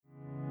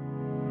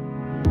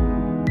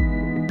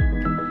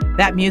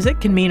That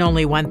music can mean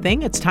only one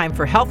thing. It's time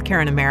for Healthcare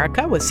in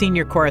America with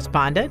senior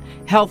correspondent,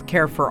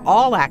 Healthcare for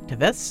All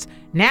activists,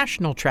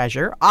 national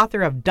treasure,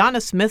 author of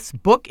Donna Smith's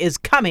book is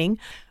coming,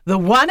 the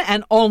one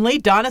and only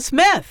Donna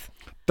Smith.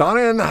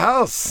 Donna in the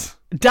house.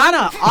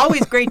 Donna,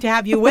 always great to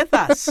have you with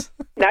us.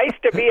 Nice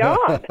to be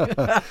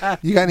on.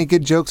 You got any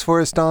good jokes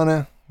for us,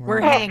 Donna? We're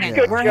hanging.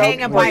 Good We're jokes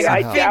hanging for by you. our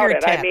I doubt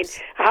fingertips.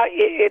 it. I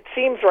mean, it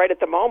seems right at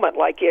the moment,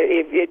 like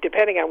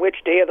depending on which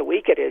day of the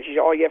week it is,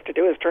 all you have to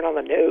do is turn on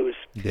the news.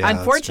 Yeah,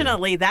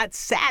 Unfortunately, that's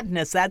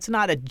sadness. That's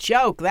not a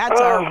joke. That's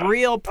our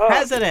real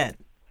president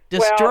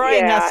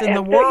destroying us in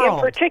the world. In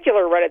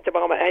particular, right at the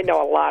moment, I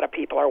know a lot of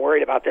people are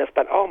worried about this,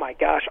 but oh my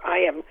gosh, I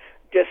am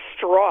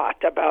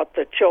distraught about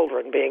the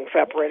children being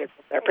separated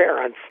from their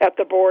parents at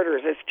the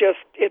borders. It's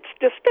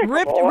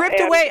despicable. Ripped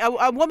away,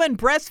 a woman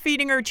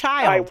breastfeeding her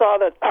child. I saw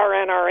that our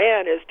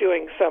NRN is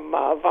doing some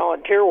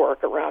volunteer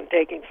work around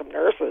taking some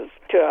nurses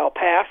to El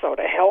Paso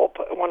to help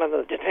one of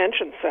the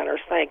detention centers,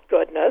 thank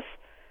goodness.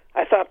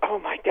 I thought, oh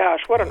my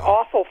gosh, what an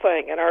awful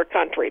thing in our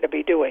country to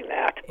be doing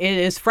that. It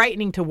is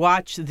frightening to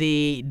watch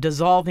the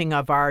dissolving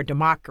of our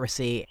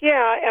democracy.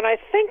 Yeah, and I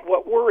think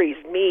what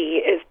worries me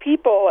is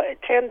people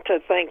tend to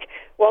think,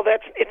 well,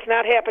 it's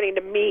not happening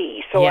to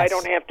me, so Yes. I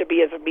don't have to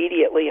be as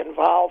immediately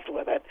involved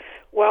with it.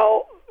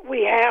 Well,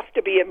 we have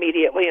to be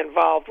immediately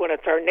involved when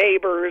it's our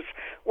neighbors,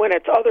 when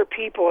it's other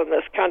people in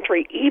this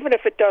country, even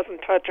if it doesn't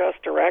touch us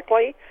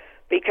directly,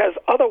 because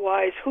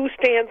otherwise, who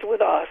stands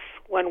with us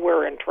when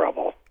we're in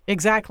trouble?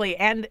 Exactly,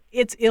 and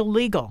it's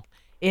illegal.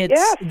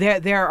 Yes.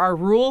 There are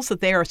rules that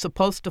they are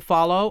supposed to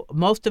follow.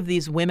 Most of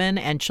these women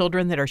and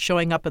children that are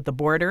showing up at the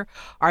border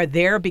are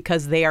there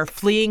because they are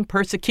fleeing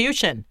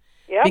persecution,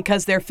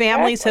 because their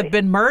families have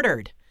been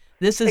murdered.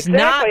 This is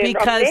not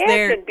because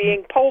Imagine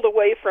being pulled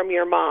away from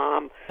your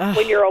mom.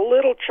 When you're a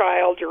little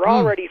child, you're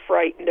already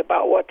frightened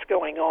about what's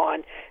going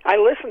on. I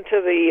listened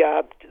to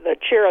the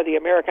chair of the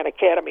American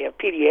Academy of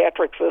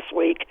Pediatrics this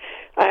week,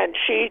 and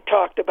she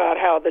talked about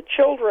how the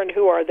children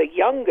who are the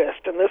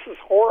youngest, and this is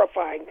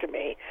horrifying to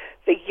me,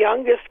 the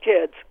youngest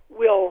kids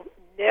will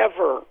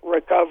never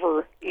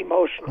recover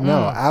emotionally.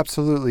 No,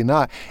 absolutely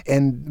not.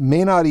 And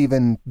may not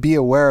even be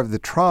aware of the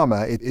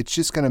trauma. It's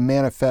just going to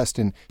manifest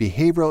in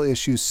behavioral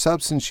issues,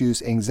 substance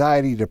use,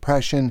 anxiety,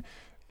 depression.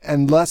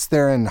 Unless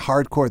they're in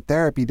hardcore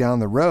therapy down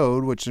the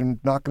road, which they're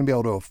not going to be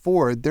able to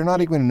afford, they're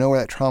not even going to know where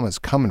that trauma is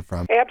coming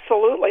from.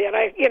 Absolutely.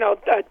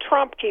 And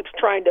Trump keeps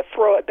trying to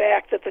throw it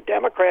back that the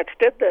Democrats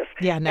did this.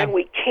 Yeah, no. And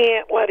we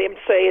can't let him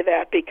say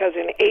that, because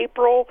in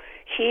April,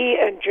 he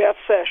and Jeff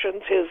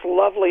Sessions, his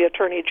lovely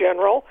attorney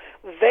general,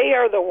 they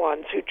are the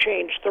ones who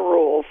changed the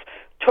rules,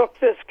 took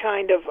this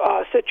kind of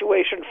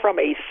situation from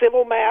a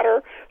civil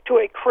matter to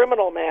a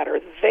criminal matter.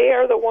 They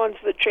are the ones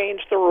that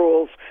changed the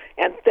rules,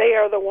 and they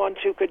are the ones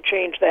who could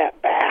change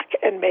that back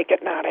and make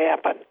it not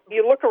happen.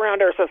 You look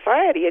around our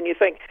society and you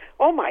think,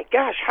 oh my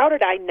gosh, how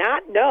did I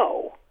not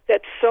know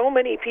that so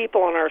many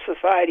people in our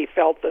society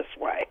felt this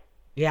way?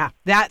 Yeah,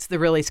 that's the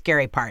really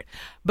scary part.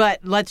 But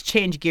let's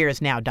change gears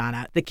now,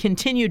 Donna. The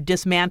continued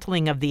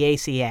dismantling of the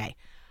ACA.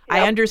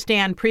 I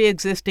understand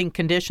pre-existing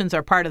conditions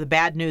are part of the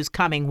bad news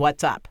coming.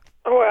 What's up?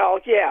 Well,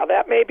 yeah,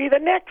 that may be the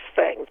next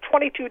thing.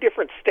 22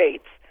 different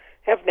states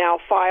have now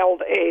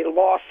filed a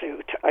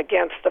lawsuit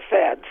against the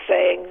feds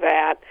saying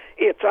that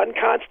it's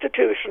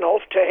unconstitutional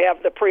to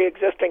have the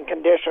pre-existing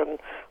condition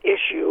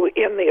issue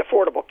in the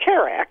Affordable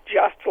Care Act,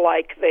 just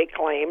like they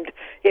claimed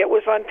it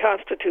was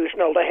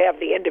unconstitutional to have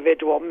the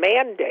individual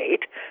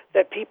mandate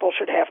that people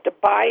should have to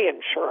buy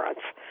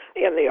insurance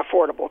in the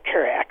Affordable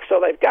Care Act.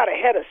 So they've got a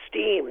head of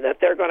steam that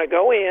they're going to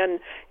go in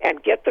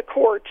and get the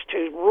courts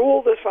to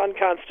rule this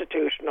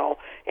unconstitutional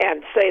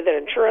and say that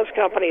insurance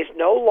companies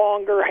no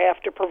longer have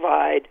to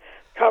provide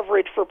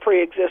coverage for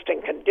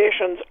pre-existing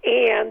conditions,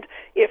 and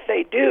if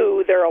they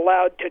do, they're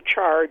allowed to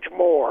charge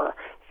more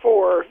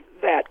for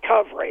that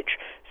coverage.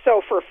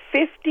 So for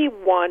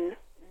 51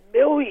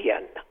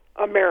 million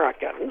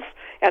Americans,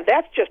 and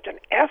that's just an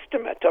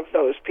estimate of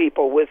those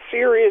people with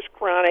serious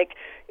chronic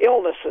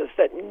illnesses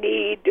that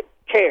need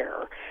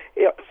care,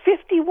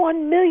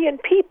 51 million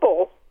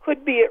people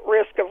could be at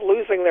risk of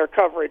losing their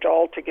coverage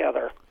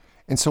altogether.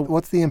 And so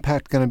what's the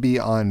impact going to be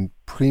on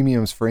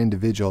premiums for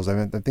individuals? I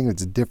mean, I think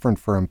it's different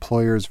for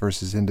employers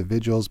versus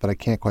individuals, but I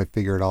can't quite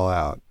figure it all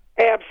out.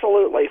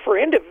 Absolutely. For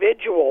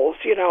individuals,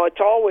 it's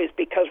always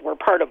because we're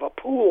part of a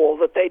pool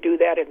that they do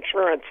that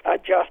insurance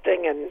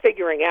adjusting and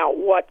figuring out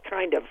what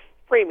kind of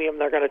premium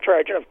they're going to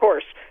charge, and of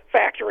course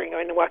factoring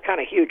in what kind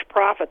of huge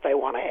profit they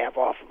want to have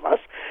off of us.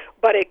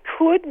 But it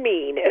could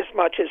mean as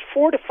much as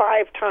 4 to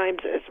 5 times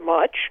as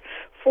much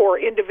for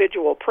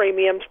individual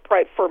premiums.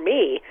 For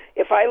me,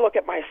 if I look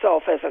at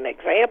myself as an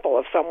example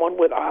of someone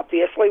with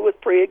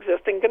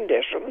pre-existing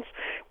conditions,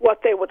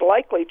 what they would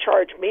likely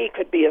charge me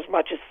could be as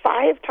much as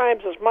 5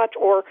 times as much,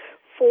 or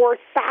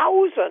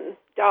 $4,000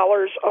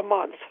 a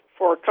month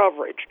for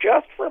coverage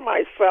just for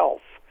myself.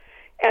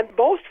 And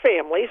most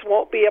families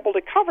won't be able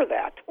to cover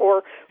that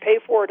or pay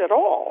for it at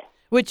all.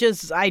 Which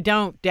is, I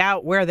don't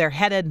doubt, where they're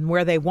headed and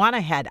where they want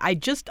to head.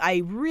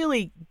 I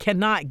really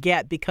cannot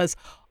get, because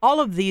all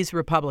of these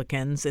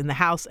Republicans in the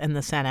House and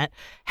the Senate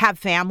have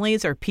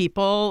families or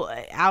people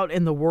out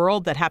in the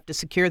world that have to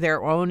secure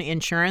their own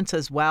insurance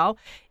as well.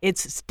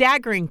 It's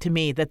staggering to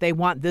me that they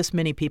want this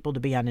many people to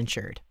be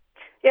uninsured.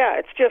 Yeah,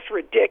 it's just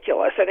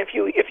ridiculous. And if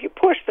you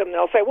push them,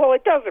 they'll say, well,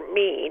 it doesn't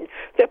mean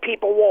that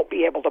people won't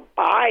be able to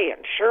buy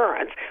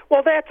insurance.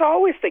 Well, that's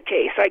always the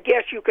case. I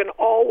guess you can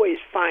always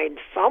find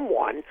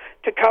someone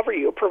to cover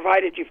you,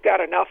 provided you've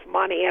got enough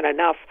money and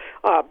enough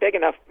big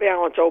enough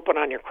balance open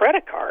on your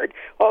credit card.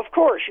 Well, of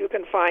course, you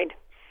can find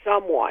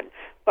someone.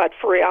 But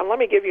let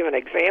me give you an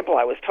example.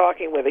 I was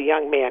talking with a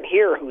young man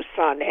here whose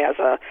son has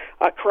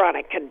a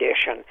chronic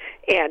condition.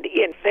 And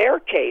in their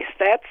case,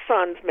 that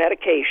son's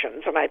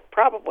medications, and I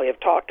probably have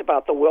talked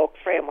about the Wilk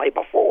family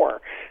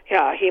before,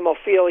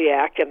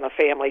 hemophiliac in the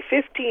family,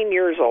 15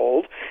 years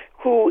old,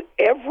 who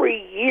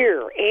every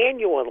year,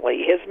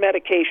 annually, his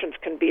medications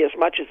can be as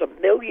much as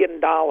 $1 million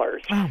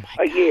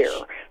a year.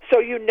 So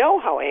you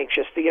know how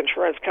anxious the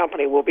insurance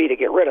company will be to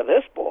get rid of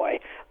this boy.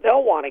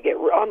 They'll want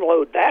to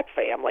unload that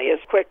family as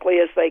quickly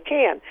as they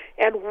can.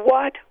 And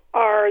what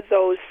are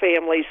those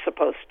families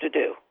supposed to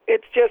do?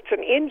 It's just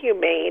an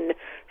inhumane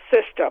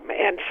system,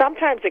 and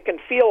sometimes it can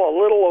feel a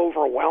little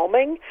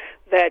overwhelming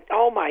that,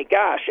 oh my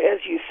gosh, as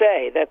you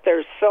say, that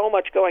there's so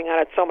much going on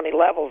at so many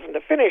levels. And to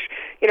finish,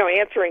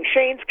 answering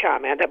Shane's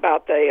comment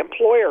about the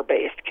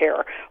employer-based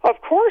care,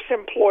 of course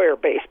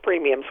employer-based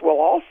premiums will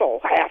also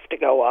have to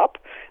go up.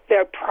 They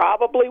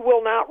probably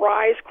will not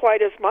rise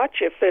quite as much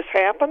if this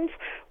happens,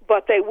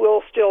 but they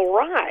will still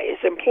rise.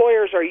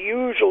 Employers are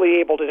usually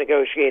able to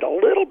negotiate a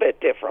little bit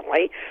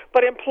differently,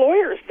 but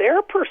employers,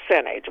 their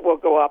percentage will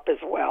go up as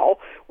well,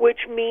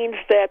 which means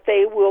that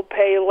they will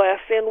pay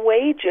less in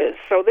wages.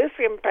 So this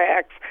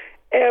impacts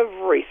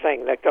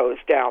everything that goes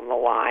down the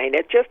line.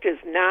 It just is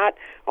not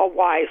a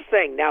wise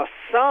thing. Now,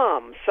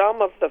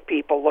 some of the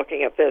people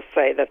looking at this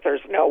say that there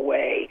is no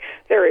way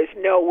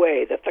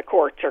that the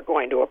courts are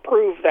going to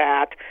approve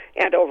that,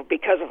 and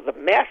because of the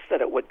mess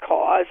that it would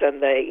cause, and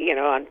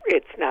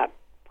it's not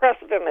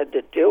precedented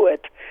to do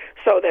it,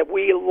 so that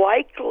we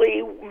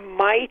likely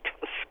might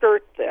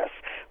skirt this.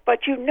 But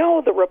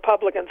the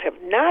Republicans have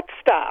not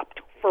stopped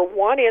for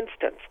one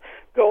instance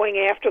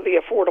going after the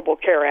Affordable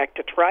Care Act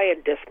to try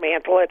and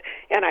dismantle it,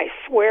 and I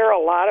swear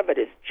a lot of it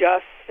is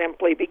just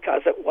simply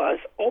because it was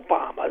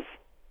Obama's.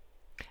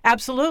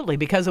 Absolutely,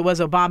 because it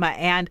was Obama,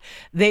 and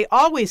they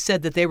always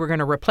said that they were going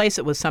to replace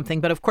it with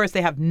something, but of course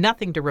they have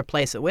nothing to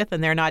replace it with,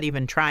 and they're not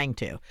even trying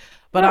to.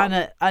 But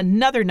on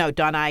another note,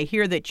 Donna, I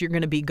hear that you're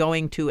going to be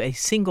going to a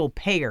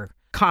single-payer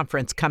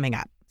conference coming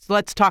up. So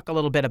let's talk a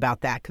little bit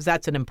about that, because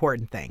that's an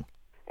important thing.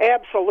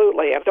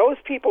 Absolutely. If those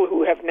people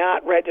who have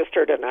not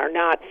registered and are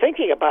not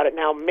thinking about it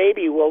now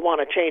maybe will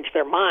want to change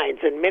their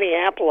minds. In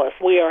Minneapolis,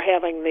 we are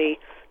having the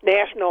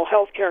National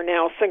Healthcare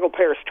Now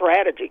Single-Payer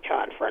Strategy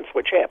Conference,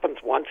 which happens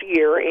once a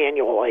year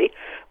annually.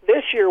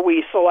 This year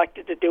we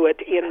selected to do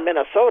it in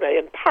Minnesota,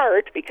 in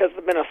part because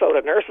the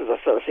Minnesota Nurses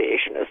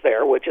Association is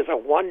there, which is a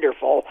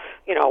wonderful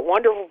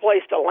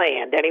place to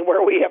land.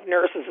 Anywhere we have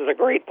nurses is a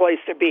great place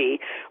to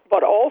be,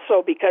 but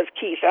also because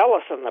Keith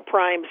Ellison, the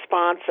prime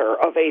sponsor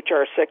of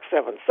H.R.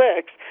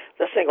 676,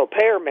 the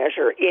single-payer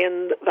measure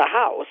in the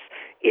House,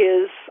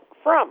 is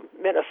from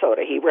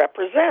Minnesota. He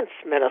represents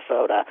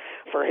Minnesota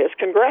for his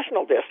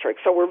congressional district,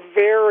 so we're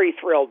very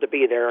thrilled to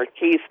be there.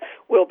 Keith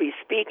will be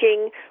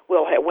speaking.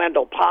 We'll have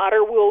Wendell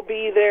Potter will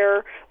be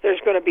there. There's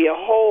going to be a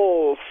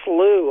whole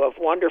slew of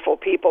wonderful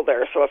people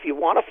there, so if you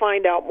want to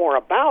find out more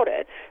about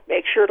it,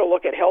 make sure to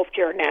look at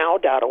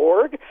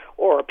healthcarenow.org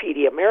or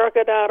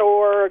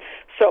pdamerica.org.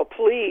 So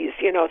please,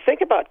 think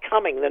about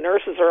coming. The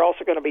nurses are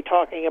also going to be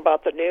talking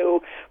about the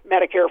new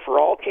Medicare for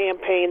All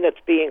campaign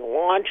that's being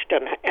launched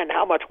and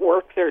how much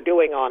work they're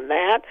doing on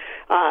that.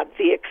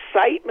 The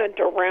excitement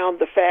around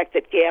the fact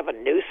that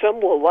Gavin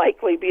Newsom will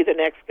likely be the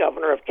next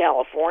governor of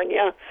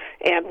California,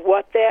 and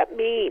what that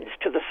means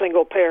to the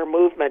single-payer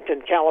movement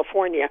in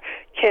California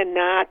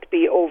cannot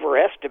be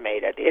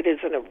overestimated. It is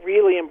a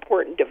really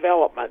important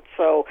development.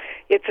 So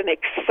it's an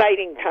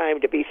exciting time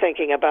to be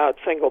thinking about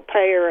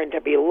single-payer and to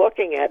be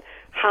looking at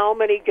how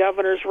many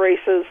governor's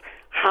races,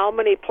 how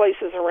many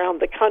places around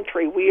the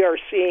country we are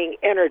seeing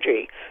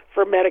energy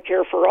for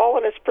Medicare for All,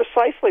 and it's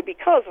precisely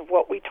because of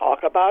what we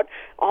talk about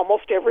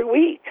almost every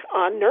week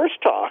on Nurse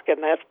Talk,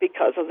 and that's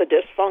because of the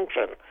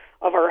dysfunction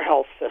of our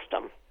health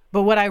system.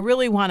 But what I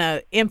really want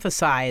to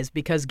emphasize,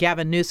 because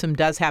Gavin Newsom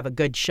does have a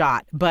good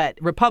shot, but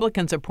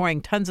Republicans are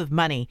pouring tons of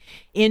money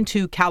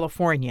into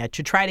California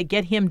to try to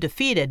get him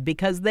defeated,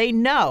 because they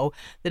know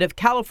that if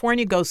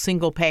California goes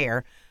single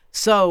payer,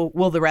 so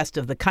will the rest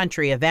of the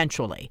country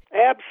eventually.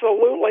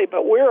 Absolutely,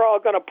 but we're all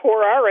going to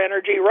pour our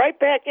energy right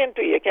back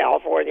into you,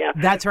 California.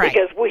 That's right.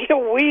 Because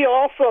we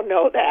also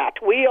know that.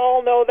 We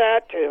all know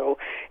that, too.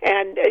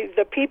 And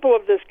the people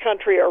of this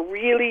country are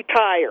really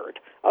tired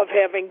of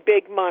having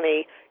big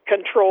money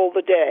control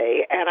the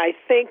day. And I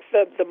think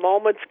that the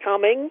moment's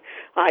coming.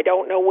 I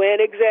don't know when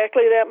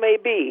exactly that may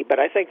be, but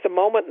I think the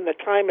moment and the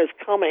time is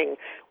coming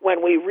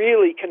when we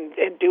really can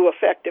do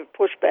effective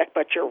pushback.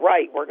 But you're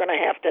right, we're going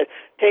to have to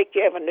take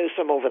Gavin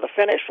Newsom over the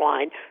finish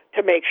line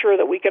to make sure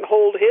that we can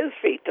hold his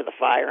feet to the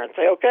fire and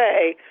say,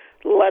 okay,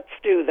 let's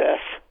do this.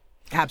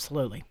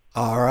 Absolutely.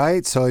 All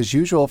right. So as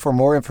usual, for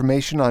more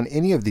information on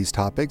any of these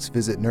topics,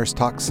 visit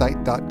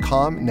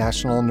nursetalksite.com,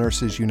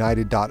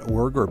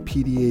 nationalnursesunited.org, or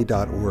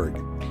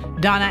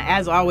pda.org. Donna,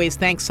 as always,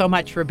 thanks so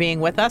much for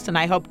being with us, and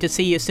I hope to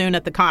see you soon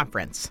at the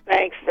conference.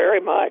 Thanks very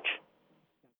much.